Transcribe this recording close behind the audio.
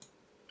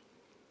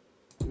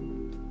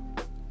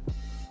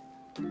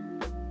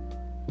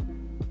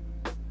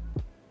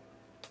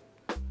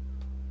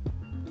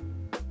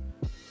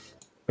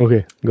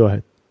Okay, go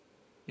ahead.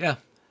 Yeah,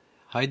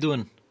 how you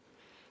doing?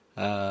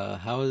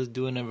 How is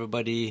doing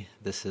everybody?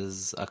 This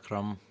is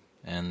Akram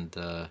and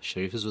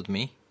Sharif is with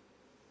me.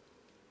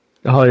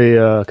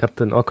 Hi,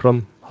 Captain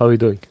Akram. How are you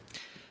doing?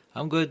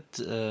 I'm good.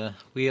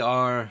 We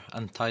are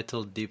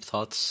Untitled Deep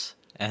Thoughts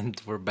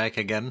and we're back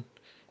again.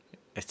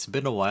 It's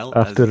been a while,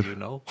 After, as you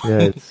know.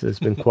 yeah, it's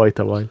been quite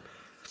a while.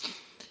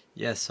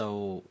 Yeah,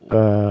 so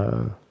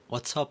Uh,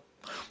 what's up?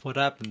 What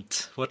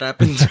happened? What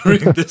happened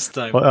during this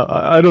time? well,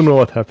 I don't know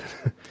what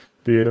happened.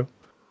 Do you know?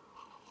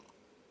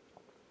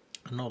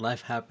 No,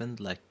 life happened.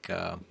 Life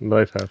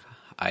happened.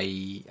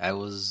 I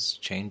was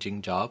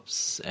changing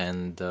jobs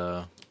and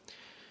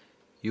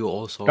you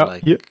also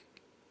You,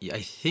 yeah,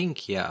 I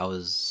think I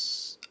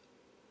was.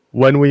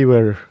 when we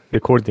were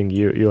recording,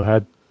 you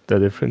had a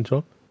different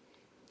job.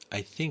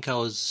 I think I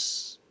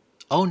was.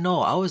 Oh no,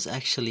 I was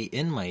actually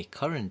in my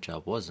current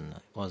job, wasn't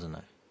I? Wasn't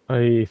I?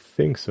 I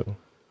think so.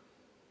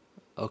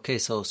 Okay,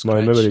 so My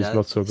scratch memory is that.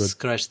 not so good.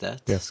 Scratch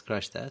that. Yeah.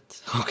 Scratch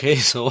that. Okay,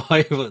 so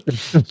I was.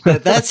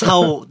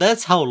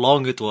 That's how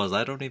long it was.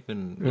 I don't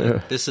even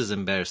Yeah. This is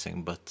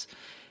embarrassing, but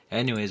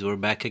anyways, we're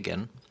back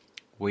again.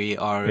 We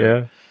are,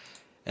 Yeah.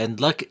 and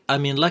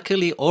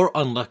luckily or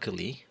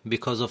unluckily,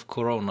 because of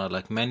Corona,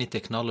 like many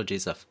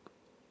technologies have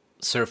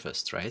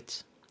surfaced,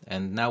 right?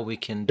 And now we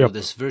can do Yep.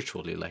 this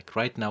virtually. Like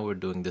right now,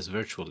 we're doing this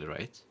virtually,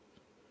 right?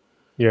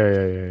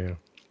 Yeah.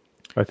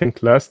 I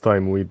think last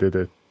time we did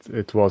it,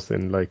 it was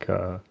in like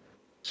a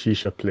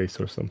shisha place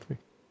or something.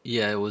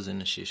 Yeah, it was in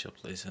a shisha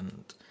place,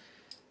 and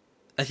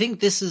I think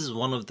this is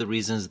one of the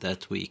reasons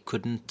that we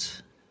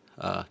couldn't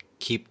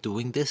keep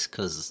doing this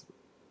because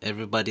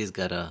everybody's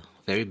got a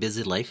very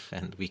busy life,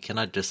 and we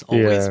cannot just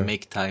always Yeah.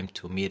 make time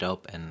to meet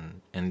up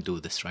and do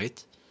this, right?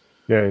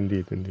 Yeah,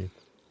 indeed.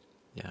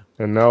 Yeah.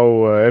 And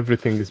now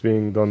everything is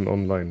being done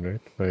online,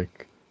 right?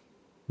 Like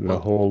the Well,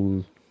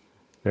 whole,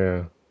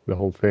 yeah, the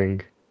whole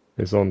thing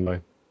is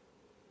online.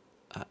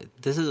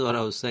 this is what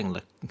I was saying.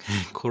 Like,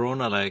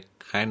 Corona, like,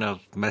 kind of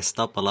messed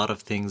up a lot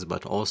of things,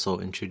 but also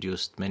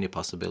introduced many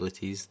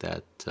possibilities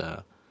that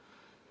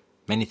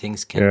many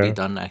things can be Yeah.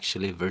 done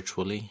actually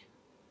virtually.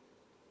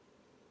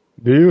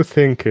 Do you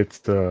think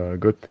it's a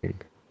good thing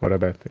or a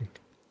bad thing?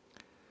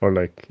 Or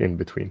like in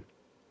between?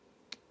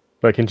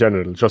 Like in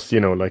general, just,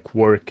 like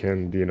work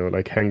and,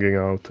 like hanging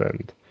out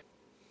and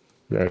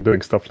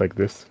doing stuff like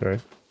this,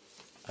 right?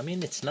 I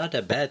mean, it's not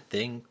a bad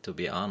thing, to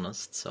be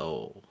honest.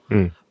 So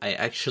Mm.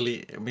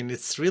 I mean,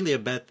 it's really a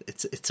bad.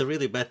 It's a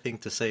really bad thing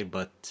to say,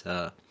 but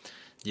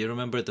do you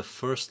remember the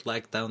first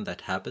lockdown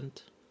that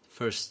happened?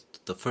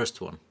 The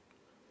first one,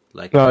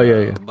 like Oh,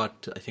 yeah.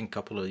 about I think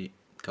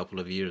couple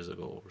of years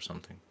ago or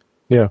something.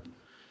 Yeah.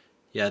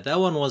 Yeah, that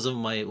one was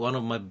one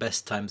of my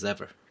best times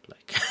ever.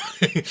 Like,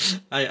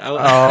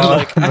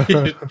 Uh,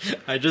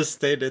 I just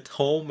stayed at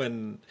home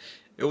and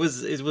it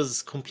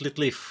was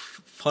completely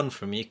fun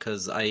for me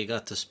because I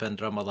got to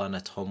spend Ramadan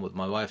at home with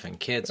my wife and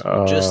kids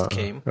who just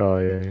came. oh,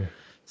 yeah.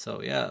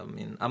 So yeah, I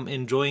mean, I'm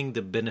enjoying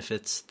the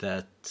benefits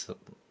that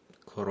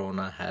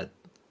Corona had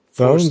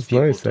forced Sounds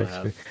people nice, to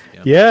have. actually.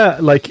 Yeah. Yeah,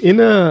 like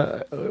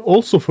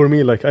also for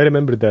me, like I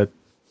remember that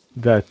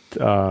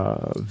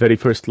very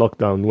first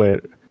lockdown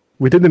where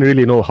we didn't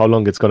really know how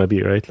long it's gonna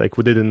be, right? Like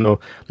we didn't know.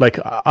 Like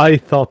I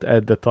thought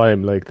at the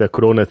time, like the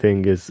Corona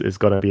thing is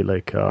gonna be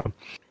like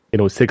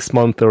 6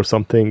 months or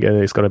something, and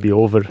it's gonna be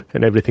over,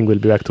 and everything will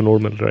be back to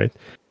normal, right?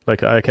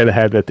 Like I kind of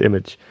had that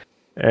image,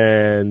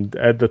 and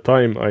at the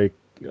time, I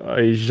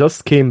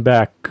just came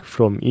back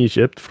from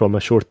Egypt from a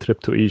short trip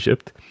to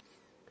Egypt,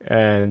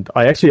 and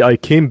I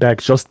came back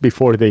just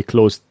before they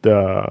closed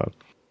the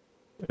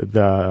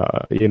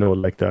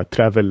like the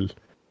travel.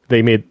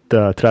 They made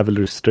the travel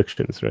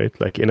restrictions, right?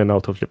 Like in and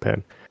out of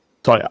Japan.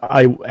 So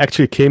I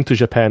actually came to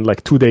Japan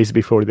like 2 days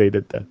before they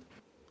did that.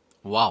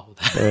 Wow.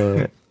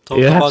 Uh, Talk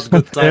yeah, about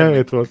good yeah, timing.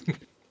 it was.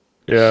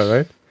 Yeah,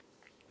 right.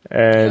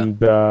 Yeah.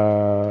 And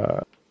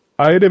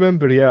I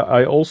remember, yeah,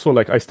 I also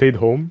like I stayed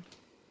home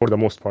for the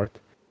most part,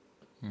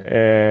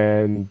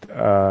 and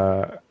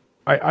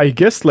I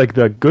guess like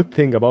the good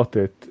thing about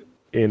it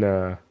in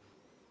a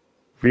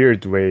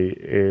weird way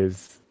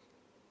is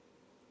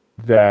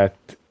that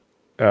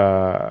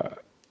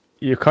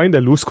you kind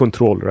of lose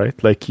control,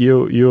 right? Like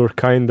you're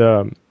kind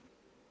of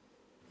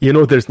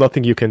there's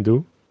nothing you can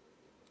do,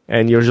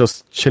 and you're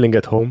just chilling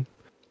at home,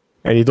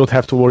 and you don't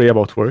have to worry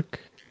about work,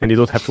 and you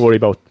don't have to worry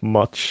about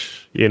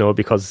much,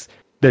 because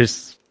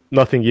there's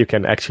nothing you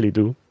can actually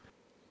do.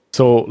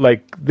 So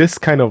like this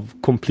kind of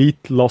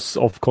complete loss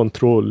of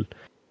control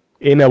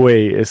in a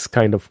way is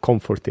kind of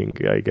comforting,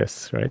 I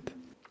guess, right?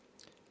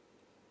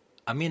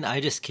 I mean,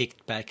 I just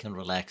kicked back and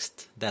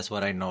relaxed. That's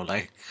what I know.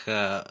 Like,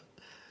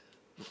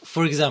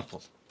 for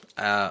example,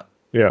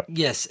 Yeah.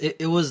 yes,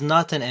 it was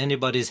not in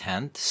anybody's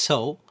hand.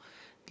 So,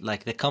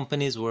 like, the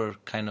companies were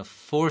kind of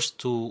forced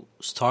to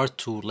start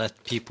to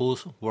let people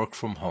work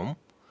from home.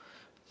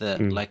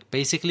 Mm. Like,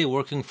 basically,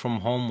 working from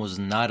home was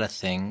not a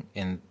thing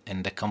in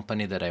the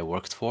company that I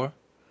worked for.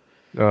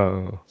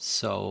 Uh,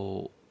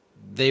 So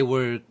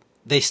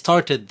they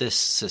started this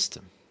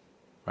system,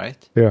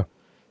 right? yeah.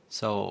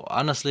 So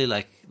honestly,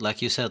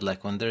 like you said,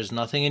 like when there's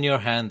nothing in your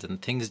hand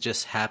and things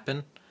just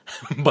happen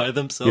by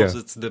themselves, Yeah.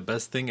 it's the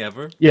best thing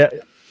ever. Yeah,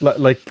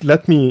 like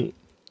let me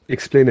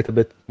explain it a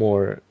bit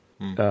more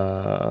Hmm.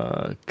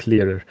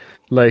 clearer.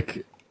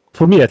 Like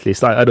for me at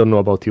least, I don't know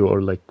about you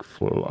or like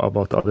for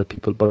about other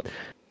people, but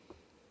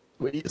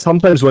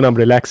sometimes when I'm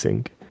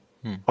relaxing,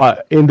 Hmm.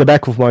 in the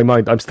back of my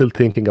mind, I'm still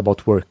thinking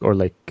about work or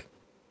like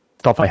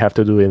stuff I have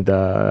to do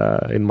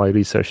in my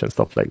research and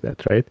stuff like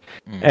that, right?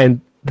 Hmm.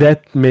 And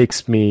that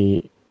makes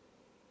me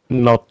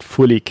not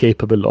fully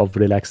capable of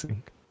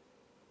relaxing,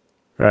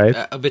 right?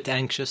 A bit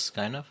anxious,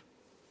 kind of.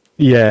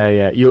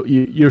 Yeah.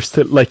 You're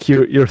still like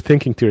you're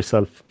thinking to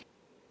yourself,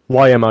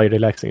 why am I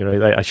relaxing,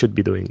 right? I should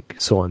be doing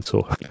so and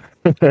so,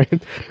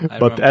 right? I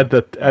But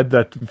remember. at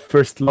that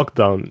first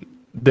lockdown,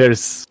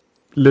 there's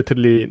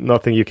literally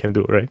nothing you can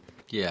do, right?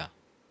 Yeah,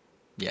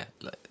 yeah.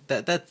 Like,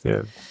 that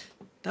Yeah,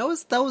 that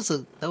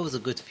was a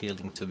good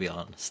feeling, to be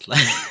honest. Like,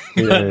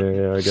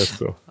 yeah. I guess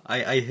so.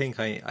 I think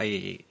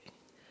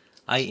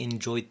I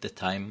enjoyed the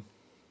time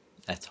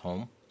at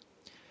home,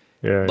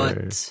 Yeah.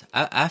 but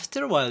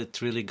after a while,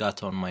 it really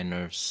got on my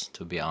nerves.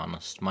 To be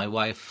honest, my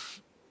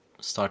wife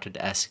started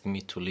asking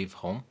me to leave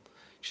home.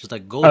 She's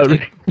like, "Go Oh,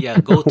 take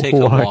really? go take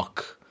a Why?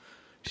 walk."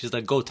 She's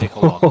like, "Go take a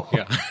walk."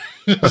 Yeah,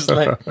 she's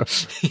like,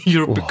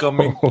 "You're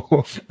becoming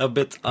a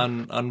bit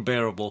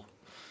unbearable."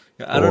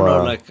 Yeah, I don't know.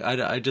 Wow. Like, I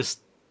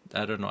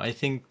don't know. I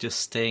think just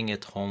staying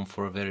at home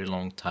for a very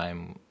long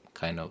time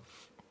kind of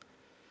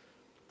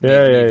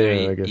made me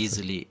Yeah. I very guess so.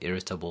 easily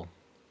irritable.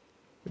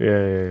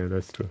 Yeah.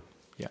 That's true.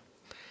 Yeah.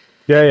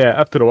 Yeah.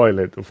 After a while,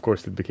 of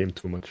course, it became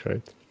too much,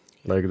 right?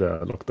 Like the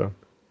lockdown.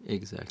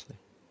 Exactly.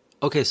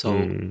 Okay, so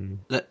Mm.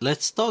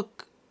 let's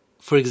talk.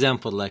 For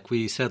example, like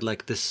we said,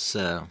 like this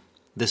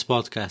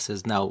podcast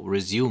is now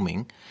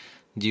resuming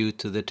due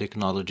to the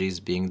technologies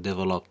being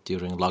developed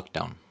during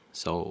lockdown.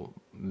 So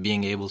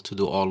being able to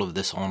do all of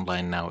this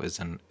online now is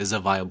a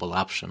viable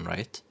option,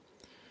 right?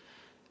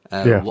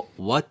 Yeah.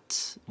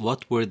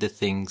 What were the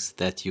things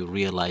that you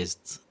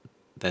realized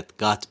that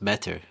got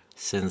better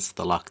since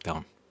the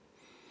lockdown?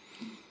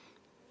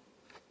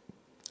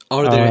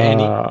 Are there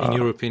any, in Uh,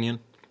 your opinion?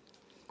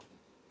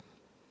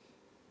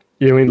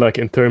 you mean like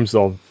in terms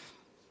of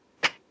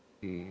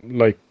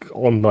like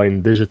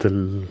online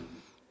digital,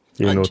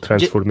 G-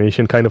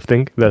 transformation kind of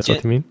thing? That's what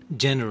Ge- you mean?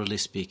 generally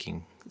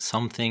speaking,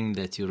 something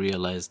that you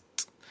realized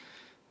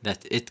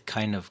that it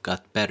kind of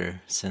got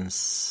better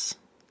since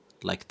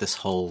like this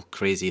whole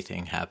crazy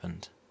thing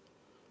happened.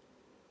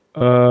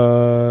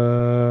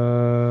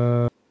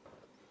 Uh,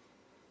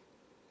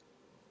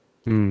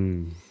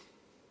 hmm.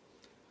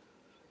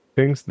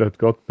 Things that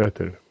got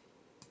better.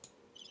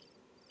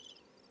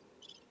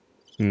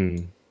 Hmm.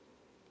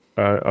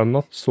 I'm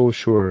not so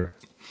sure.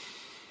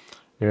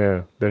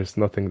 Yeah, there's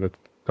nothing that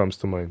comes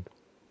to mind.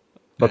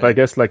 But I Uh,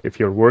 guess like if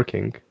you're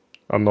working,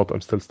 I'm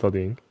still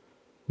studying,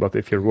 but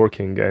if you're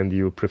working and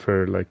you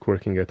prefer like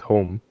working at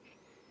home,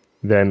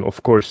 then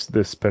of course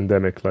this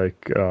pandemic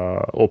like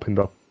opened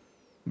up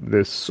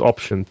this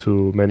option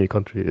to many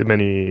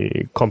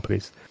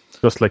companies,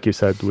 just like you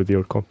said with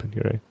your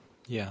company, right?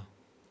 yeah.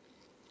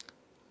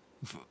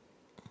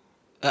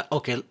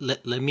 Okay.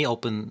 Let me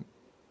open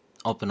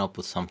up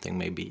with something.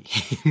 Maybe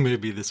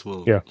maybe this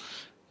will Yeah,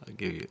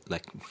 give you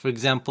like, for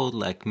example,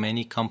 like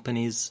many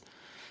companies,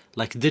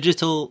 like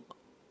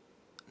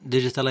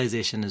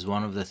digitalization is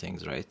one of the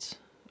things, right?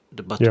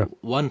 But yeah.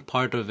 one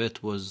part of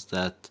it was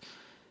that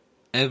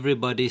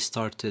everybody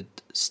started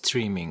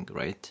streaming,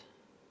 right?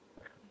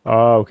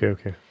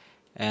 Okay.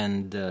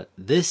 And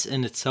this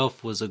in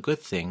itself was a good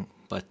thing,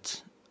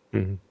 but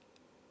Hmm.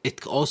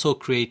 it also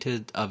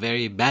created a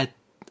very bad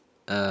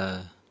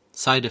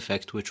side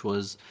effect, which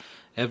was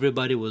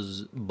everybody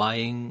was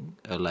buying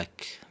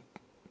like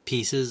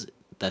pieces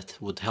that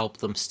would help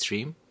them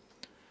stream,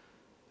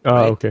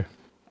 right? Okay.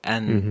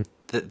 And Hmm.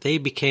 they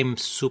became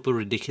super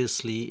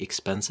ridiculously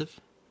expensive.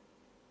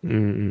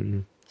 Mm-hmm.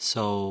 You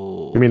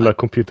So mean like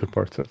computer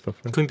parts and stuff,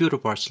 right? computer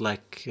parts,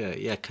 like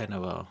yeah, kind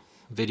of a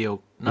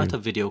video, not Mm. a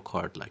video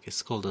card, like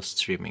it's called a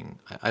streaming.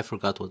 I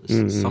forgot what this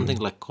is. Something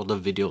Mm-hmm. like called a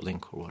video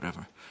link or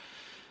whatever.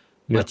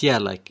 Yeah. But yeah,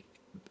 like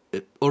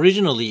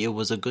originally it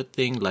was a good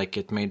thing. Like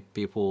it made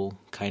people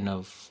kind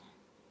of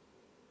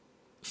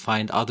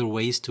find other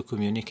ways to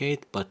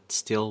communicate, but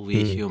still we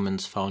Mm.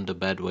 humans found a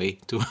bad way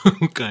to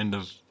kind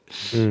of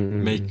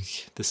Mm-hmm.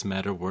 make this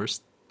matter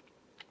worse.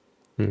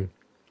 Mm.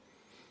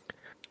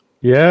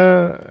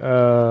 Yeah,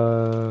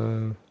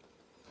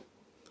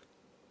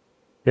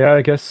 yeah,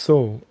 I guess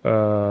so.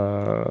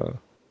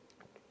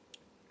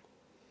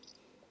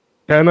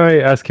 Can I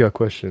ask you a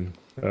question?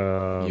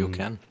 You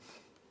can.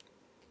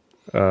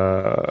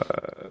 Uh,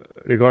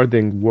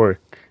 Regarding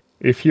work,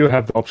 if you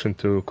have the option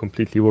to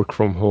completely work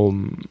from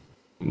home,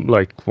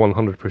 like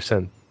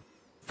 100%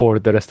 for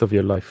the rest of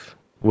your life,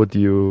 would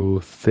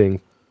you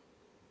think,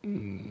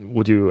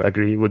 would you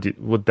agree?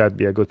 Would that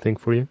be a good thing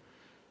for you?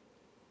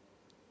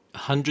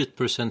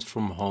 100%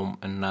 from home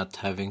and not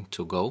having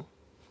to go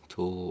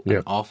to Yeah.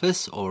 an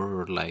office,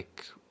 or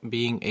like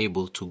being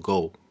able to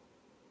go,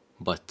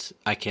 but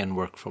I can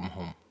work from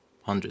home.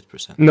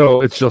 100%.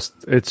 No, it's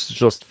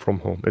just from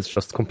home. It's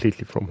just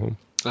completely from home.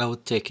 I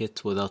would take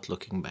it without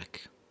looking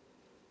back.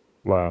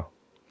 Wow.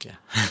 Yeah.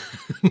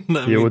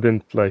 You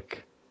wouldn't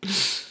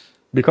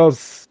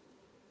because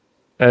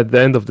at the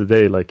end of the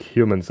day, like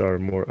humans are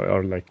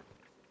like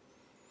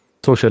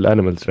social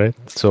animals, right?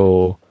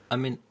 So I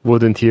mean,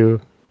 wouldn't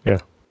you? Yeah.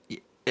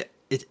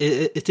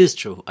 it is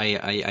true.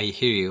 I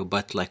hear you,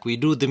 but like we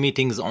do the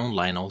meetings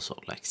online also.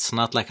 Like it's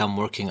not like I'm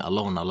working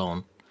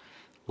alone.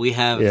 We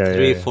have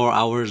Yeah, 4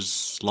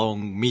 hours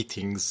long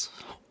meetings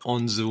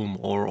on Zoom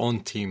or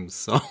on Teams.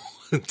 So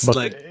it's But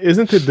like,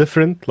 isn't it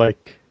different,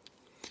 like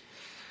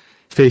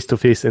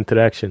face-to-face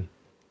interaction?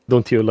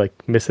 Don't you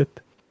like miss it?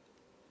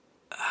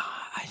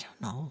 I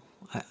don't know.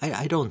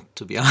 I don't,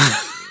 to be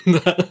honest.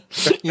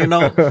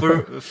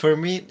 For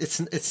me,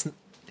 it's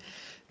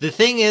the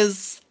thing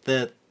is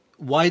that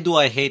why do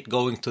I hate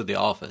going to the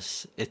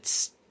office?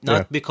 It's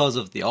not because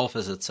of the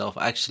office itself.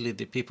 Actually,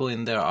 the people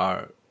in there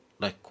are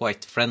like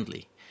quite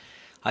friendly.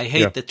 I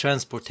hate the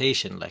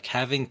transportation, like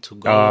having to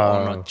go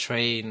on a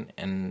train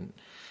and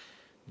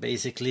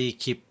basically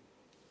keep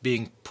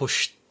being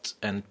pushed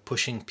and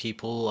pushing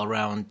people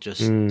around,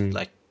 just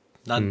like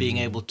not being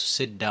able to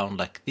sit down.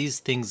 Like these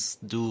things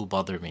do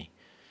bother me.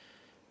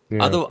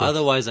 Yeah,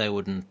 Otherwise, I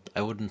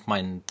wouldn't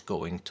mind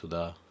going to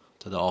the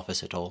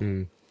office at all.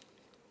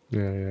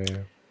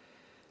 Yeah.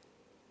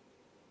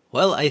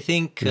 Well, I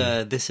think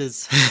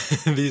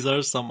these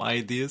are some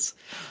ideas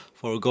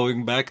for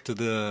going back to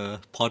the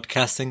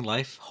podcasting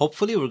life.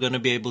 Hopefully, we're going to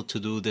be able to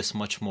do this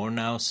much more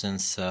now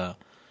since,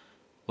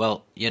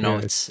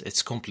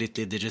 it's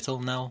completely digital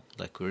now.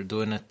 Like we're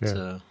doing it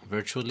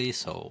virtually,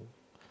 so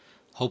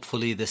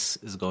hopefully this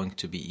is going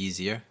to be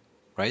easier,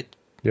 right?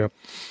 Yep.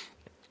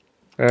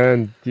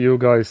 And you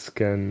guys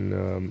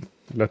can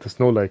let us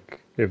know, like,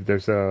 if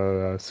there's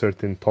a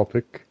certain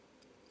topic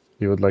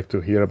you would like to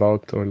hear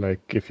about, or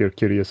like if you're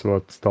curious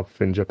about stuff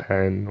in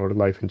Japan or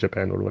life in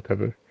Japan or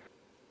whatever.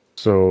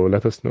 So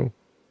let us know.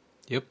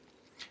 Yep.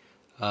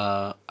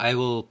 I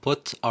will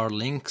put our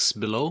links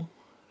below,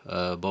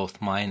 both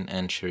mine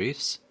and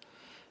Sharif's.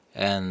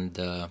 And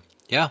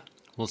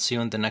we'll see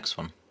you in the next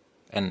one.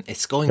 And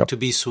it's going to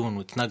be soon.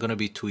 It's not going to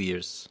be 2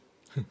 years.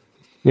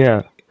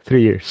 Yeah,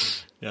 3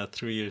 years. Yeah,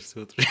 3 years,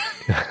 2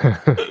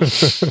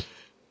 3.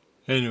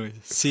 Anyway,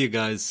 see you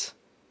guys.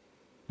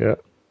 Yeah,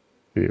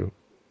 see you.